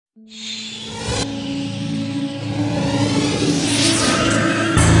My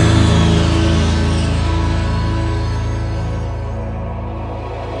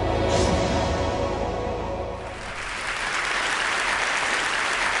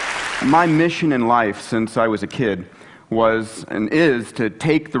mission in life since I was a kid was and is to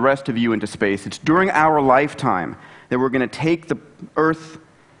take the rest of you into space. It's during our lifetime that we're going to take the Earth,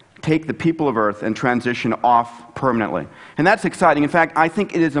 take the people of Earth, and transition off permanently. And that's exciting. In fact, I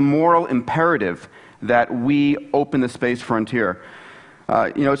think it is a moral imperative that we open the space frontier.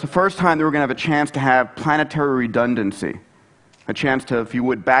 It's the first time that we're going to have a chance to have planetary redundancy, a chance to, if you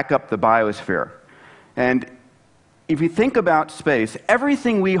would, back up the biosphere. And if you think about space,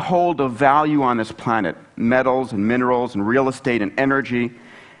 everything we hold of value on this planet, metals and minerals and real estate and energy,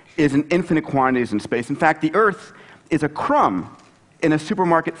 is in infinite quantities in space. In fact, the Earth is a crumb in a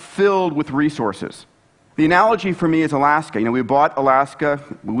supermarket filled with resources. The analogy for me is Alaska. We bought Alaska,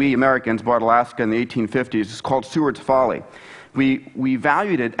 we Americans bought Alaska in the 1850s. It's called Seward's Folly. We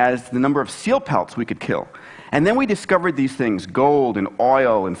valued it as the number of seal pelts we could kill. And then we discovered these things, gold and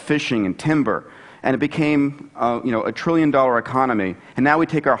oil and fishing and timber. And it became a $1 trillion economy, and now we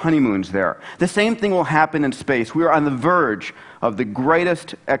take our honeymoons there. The same thing will happen in space. We are on the verge of the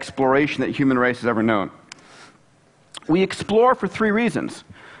greatest exploration that the human race has ever known. We explore for three reasons,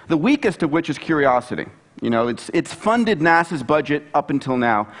 the weakest of which is curiosity. It's funded NASA's budget up until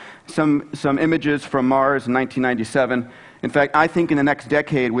now. Some images from Mars in 1997. In fact, I think in the next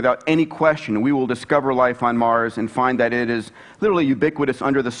decade, without any question, we will discover life on Mars and find that it is literally ubiquitous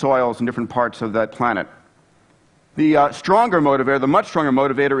under the soils in different parts of that planet. The stronger motivator, the much stronger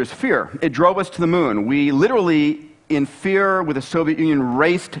motivator, is fear. It drove us to the moon. We literally, in fear with the Soviet Union,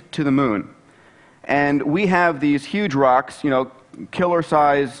 raced to the moon. And we have these huge rocks,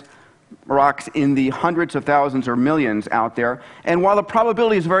 killer-size rocks in the hundreds of thousands or millions out there. And while the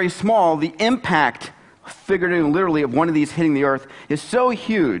probability is very small, the impact, figuratively and literally, of one of these hitting the Earth is so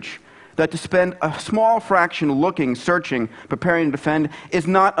huge that to spend a small fraction looking, searching, preparing to defend is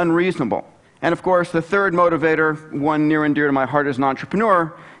not unreasonable. And of course, the third motivator, one near and dear to my heart as an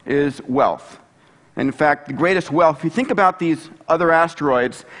entrepreneur, is wealth. And in fact, the greatest wealth, if you think about these other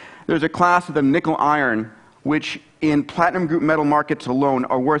asteroids, there's a class of them, nickel iron, which in platinum group metal markets alone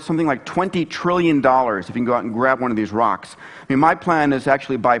are worth something like $20 trillion if you can go out and grab one of these rocks. My plan is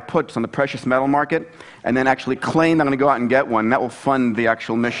actually buy puts on the precious metal market and then actually claim that I'm going to go out and get one. And that will fund the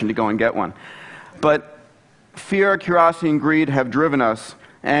actual mission to go and get one. But fear, curiosity, and greed have driven us.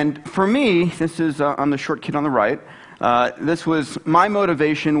 And for me, this is on the short kid on the right, my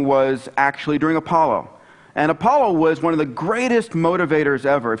motivation was actually during Apollo. And Apollo was one of the greatest motivators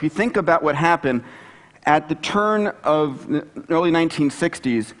ever. If you think about what happened at the turn of the early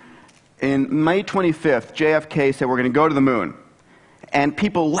 1960s, in May 25th, JFK said, we're going to go to the moon. And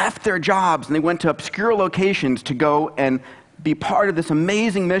people left their jobs and they went to obscure locations to go and be part of this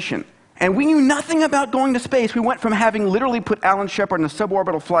amazing mission. And we knew nothing about going to space. We went from having literally put Alan Shepard in a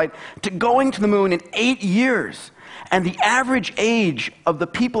suborbital flight to going to the moon in 8 years. And the average age of the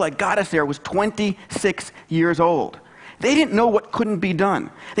people that got us there was 26 years old. They didn't know what couldn't be done.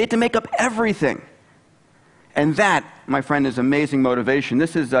 They had to make up everything. And that, my friend, is amazing motivation.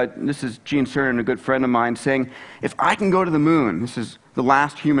 This is Gene Cernan, a good friend of mine, saying, if I can go to the moon, this is the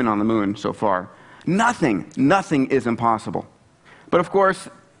last human on the moon so far, nothing is impossible. But of course,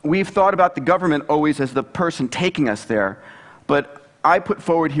 we've thought about the government always as the person taking us there. But I put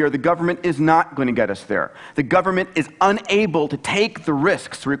forward here, the government is not going to get us there. The government is unable to take the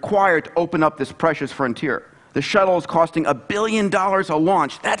risks required to open up this precious frontier. The shuttle is costing $1 billion a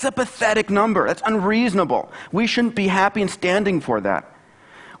launch. That's a pathetic number. That's unreasonable. We shouldn't be happy and standing for that.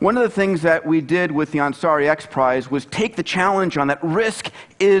 One of the things that we did with the Ansari X Prize was take the challenge on that risk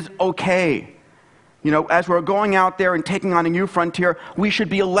is okay. As we're going out there and taking on a new frontier, we should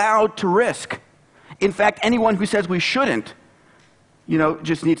be allowed to risk. In fact, anyone who says we shouldn't,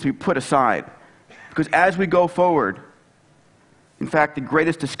 just needs to be put aside. Because as we go forward, in fact, the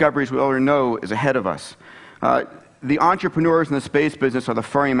greatest discoveries we'll ever know is ahead of us. The entrepreneurs in the space business are the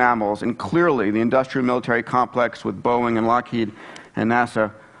furry mammals, and clearly the industrial military complex with Boeing and Lockheed and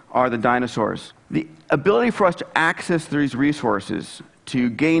NASA are the dinosaurs. The ability for us to access these resources, to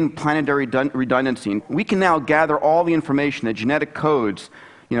gain planetary redundancy, we can now gather all the information, the genetic codes,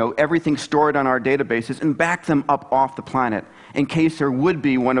 everything stored on our databases, and back them up off the planet in case there would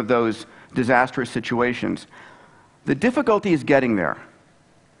be one of those disastrous situations. The difficulty is getting there.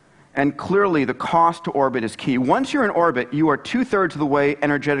 And clearly, the cost to orbit is key. Once you're in orbit, you are 2/3 of the way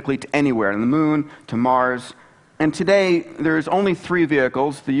energetically to anywhere, on the moon, to Mars. And today, there's only 3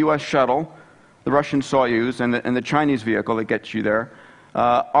 vehicles, the US shuttle, the Russian Soyuz, and the Chinese vehicle that gets you there.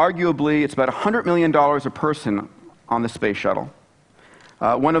 Arguably, it's about $100 million a person on the space shuttle.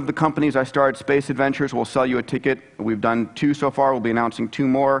 One of the companies I started, Space Adventures, will sell you a ticket. We've done 2 so far. We'll be announcing 2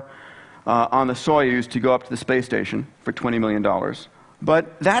 more on the Soyuz to go up to the space station for $20 million.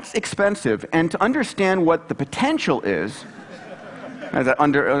 But that's expensive. And to understand what the potential is,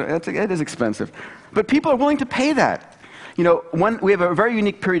 it is expensive. But people are willing to pay that. You know, we have a very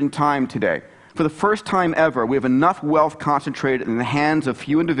unique period in time today. For the first time ever, we have enough wealth concentrated in the hands of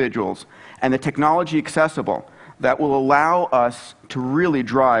few individuals and the technology accessible that will allow us to really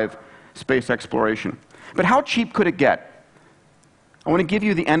drive space exploration. But how cheap could it get? I want to give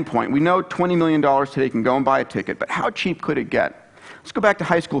you the end point. We know $20 million today, you can go and buy a ticket, but how cheap could it get? Let's go back to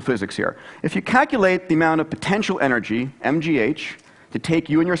high school physics here. If you calculate the amount of potential energy, MGH, to take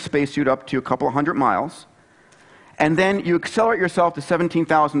you and your spacesuit up to a couple of hundred miles, and then you accelerate yourself to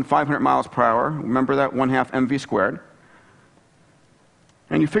 17,500 miles per hour, remember that 1/2 mv squared,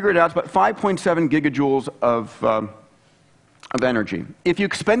 and you figure it out, it's about 5.7 gigajoules of energy. If you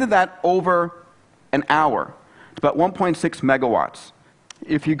expended that over an hour, it's about 1.6 megawatts.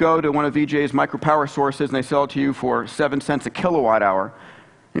 If you go to one of VJ's micropower sources and they sell it to you for 7 cents a kilowatt hour,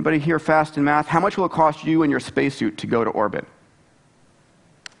 anybody here fast in math? How much will it cost you and your spacesuit to go to orbit?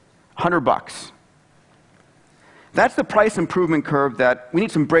 $100. That's the price improvement curve that we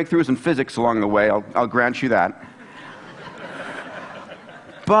need some breakthroughs in physics along the way, I'll grant you that.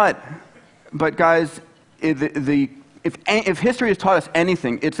 But guys, if history has taught us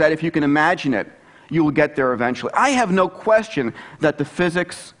anything, it's that if you can imagine it, you will get there eventually. I have no question that the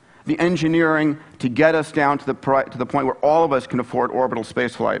physics, the engineering to get us down to the point where all of us can afford orbital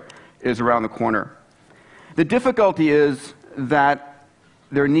spaceflight is around the corner. The difficulty is that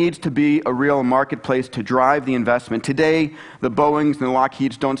there needs to be a real marketplace to drive the investment. Today, the Boeings and the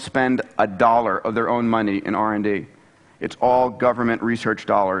Lockheeds don't spend $1 of their own money in R&D. It's all government research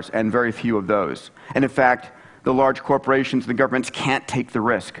dollars, and very few of those. And in fact, the large corporations and the governments can't take the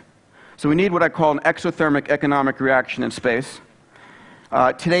risk. So we need what I call an exothermic economic reaction in space.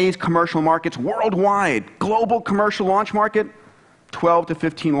 Today's commercial markets worldwide, global commercial launch market, 12 to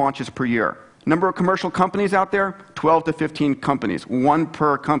 15 launches per year. Number of commercial companies out there, 12 to 15 companies, 1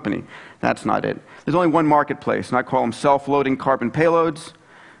 per company. That's not it. There's only one marketplace, and I call them self-loading carbon payloads.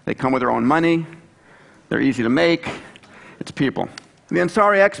 They come with their own money. They're easy to make. It's people. The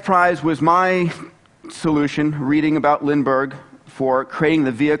Ansari X Prize was my solution, reading about Lindbergh, for creating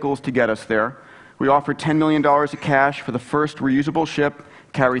the vehicles to get us there. We offered $10 million of cash for the first reusable ship,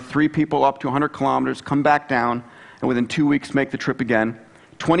 carry 3 people up to 100 kilometers, come back down, and within 2 weeks make the trip again.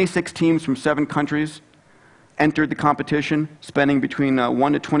 26 teams from 7 countries entered the competition, spending between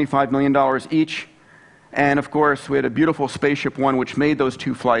 $1 to $25 million each. And of course, we had a beautiful Spaceship One, which made those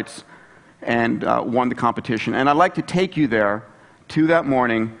 2 flights and won the competition. And I'd like to take you there to that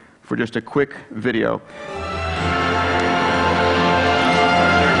morning for just a quick video.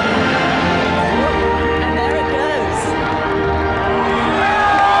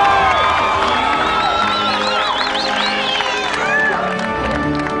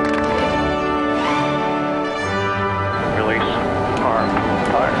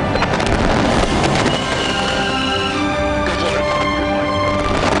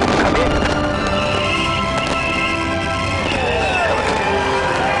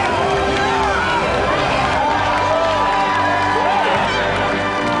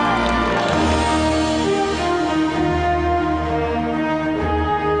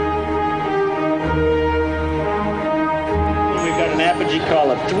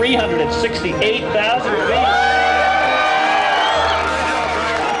 Call of 368,000 feet.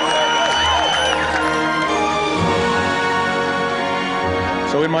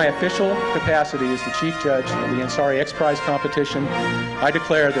 So in my official capacity as the chief judge of the Ansari X Prize competition, I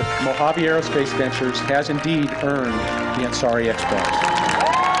declare that Mojave Aerospace Ventures has indeed earned the Ansari X Prize.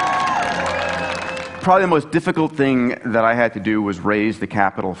 Probably the most difficult thing that I had to do was raise the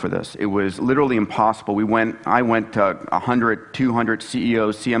capital for this. It was literally impossible. I went to 100, 200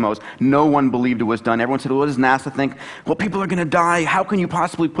 CEOs, CMOs. No one believed it was done. Everyone said, well, what does NASA think? Well, people are going to die. How can you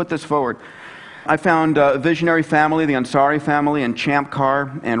possibly put this forward? I found a visionary family, the Ansari family, and Champ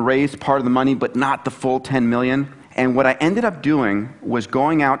Car, and raised part of the money, but not the full $10 million. And what I ended up doing was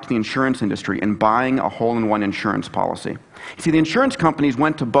going out to the insurance industry and buying a hole-in-one insurance policy. You see, the insurance companies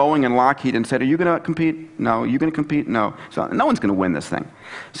went to Boeing and Lockheed and said, are you going to compete? No. Are you going to compete? No. So no one's going to win this thing.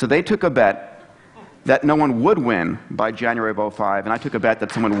 So they took a bet that no one would win by January of 2005, and I took a bet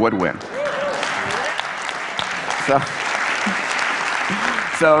that someone would win.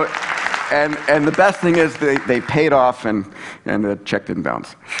 And the best thing is they paid off and the check didn't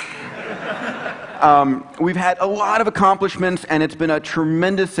bounce. We've had a lot of accomplishments, and it's been a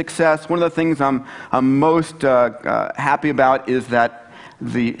tremendous success. One of the things I'm most happy about is that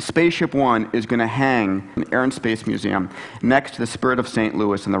the Spaceship One is going to hang in the Air and Space Museum next to the Spirit of St.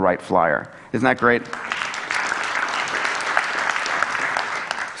 Louis and the Wright Flyer. Isn't that great?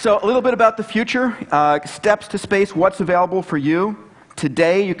 So a little bit about the future. Steps to space, what's available for you.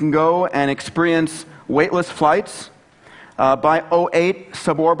 Today you can go and experience weightless flights. By 2008,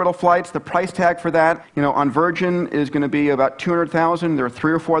 suborbital flights, the price tag for that, on Virgin is going to be about $200,000. There are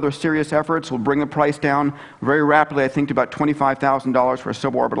 3 or 4 other serious efforts. We'll bring the price down very rapidly, I think, to about $25,000 for a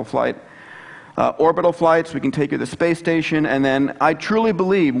suborbital flight. Orbital flights, we can take you to the space station, and then I truly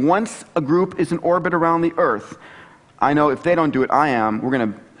believe once a group is in orbit around the Earth, I know if they don't do it, I am. We're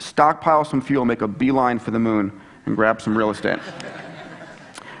going to stockpile some fuel, make a beeline for the moon, and grab some real estate.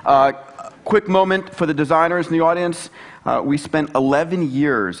 Quick moment for the designers in the audience. We spent 11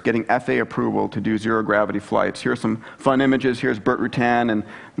 years getting FAA approval to do zero-gravity flights. Here's some fun images. Here's Burt Rutan and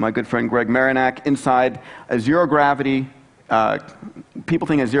my good friend Greg Marinak inside a zero-gravity. People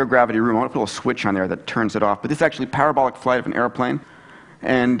think a zero-gravity room. I want to put a little switch on there that turns it off. But this is actually parabolic flight of an airplane.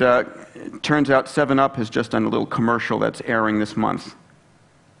 And it turns out 7-Up has just done a little commercial that's airing this month.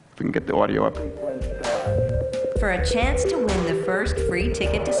 If we can get the audio up. For a chance to win the first free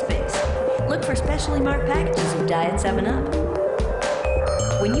ticket to space, look for specially marked packages of Diet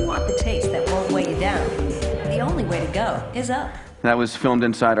 7-Up. When you want the taste that won't weigh you down, the only way to go is up. That was filmed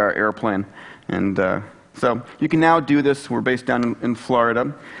inside our airplane. And so you can now do this. We're based down in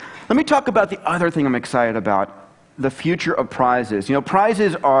Florida. Let me talk about the other thing I'm excited about. The future of prizes.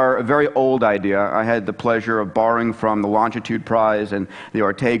 Prizes are a very old idea. I had the pleasure of borrowing from the Longitude Prize and the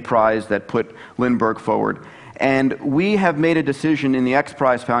Orteig Prize that put Lindbergh forward. And we have made a decision in the X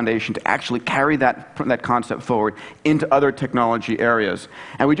Prize Foundation to actually carry that concept forward into other technology areas.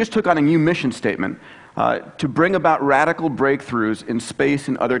 And we just took on a new mission statement to bring about radical breakthroughs in space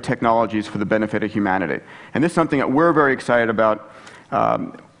and other technologies for the benefit of humanity. And this is something that we're very excited about.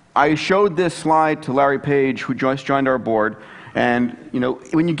 I showed this slide to Larry Page, who just joined our board. And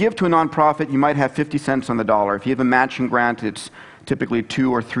when you give to a nonprofit, you might have 50 cents on the dollar. If you have a matching grant, it's typically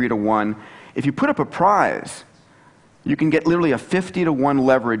 2 or 3 to 1. If you put up a prize, you can get literally a 50 to 1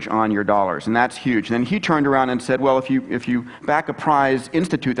 leverage on your dollars, and that's huge. And then he turned around and said, well, if you back a prize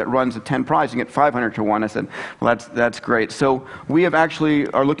institute that runs a 10 prize, you get 500 to 1. I said, well, that's great. So we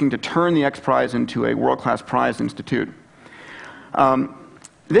are looking to turn the X Prize into a world-class prize institute.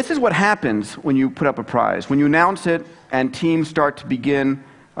 This is what happens when you put up a prize. When you announce it and teams start to begin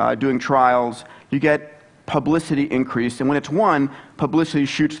doing trials, you get publicity increase, and when it's won, publicity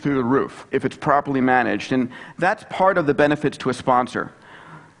shoots through the roof if it's properly managed, and that's part of the benefits to a sponsor.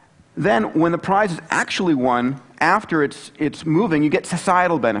 Then, when the prize is actually won, after it's moving, you get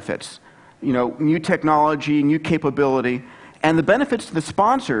societal benefits, new technology, new capability, and the benefits to the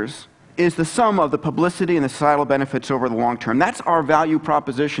sponsors is the sum of the publicity and the societal benefits over the long term. That's our value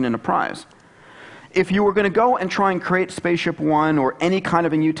proposition in a prize. If you were going to go and try and create Spaceship One or any kind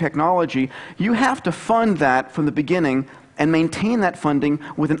of a new technology, you have to fund that from the beginning and maintain that funding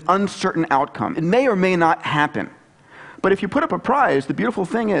with an uncertain outcome. It may or may not happen. But if you put up a prize, the beautiful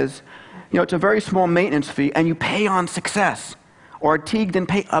thing is, it's a very small maintenance fee, and you pay on success. Or Teague didn't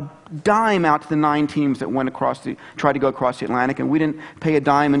pay a dime out to the 9 teams that tried to go across the Atlantic, and we didn't pay a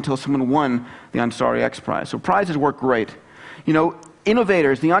dime until someone won the Ansari X Prize. So prizes work great.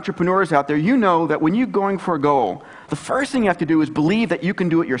 Innovators, the entrepreneurs out there, that when you're going for a goal, the first thing you have to do is believe that you can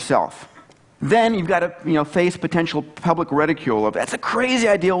do it yourself. Then you've got to face potential public ridicule of, that's a crazy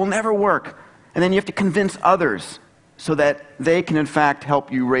idea, it will never work. And then you have to convince others so that they can in fact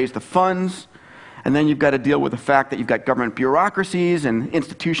help you raise the funds. And then you've got to deal with the fact that you've got government bureaucracies and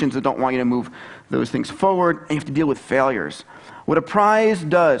institutions that don't want you to move those things forward, and you have to deal with failures. What a prize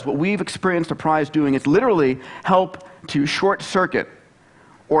does, what we've experienced a prize doing, is literally help to short-circuit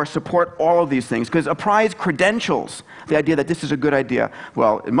or support all of these things, because a prize credentials the idea that this is a good idea.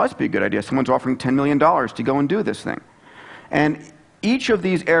 Well, it must be a good idea. Someone's offering $10 million to go and do this thing. And each of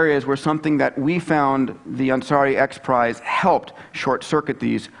these areas were something that we found the Ansari X Prize helped short-circuit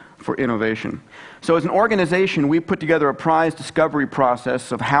these for innovation. So as an organization, we put together a prize discovery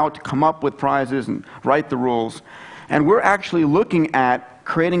process of how to come up with prizes and write the rules. And we're actually looking at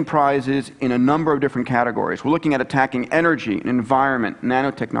creating prizes in a number of different categories. We're looking at attacking energy, environment,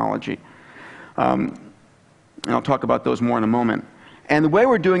 nanotechnology. And I'll talk about those more in a moment. And the way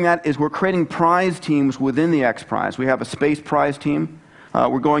we're doing that is we're creating prize teams within the X Prize. We have a space prize team.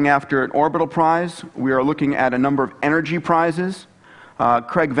 We're going after an orbital prize. We are looking at a number of energy prizes.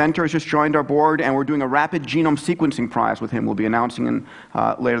 Craig Venter has just joined our board, and we're doing a rapid genome sequencing prize with him. We'll be announcing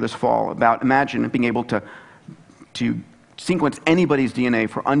later this fall about, imagine being able to sequence anybody's DNA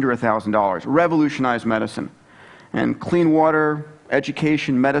for under $1,000, revolutionize medicine, and clean water,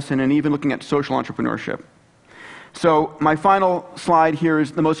 education, medicine, and even looking at social entrepreneurship. So my final slide here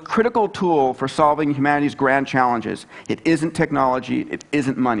is the most critical tool for solving humanity's grand challenges. It isn't technology, it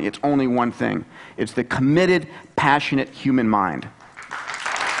isn't money, it's only one thing. It's the committed, passionate human mind.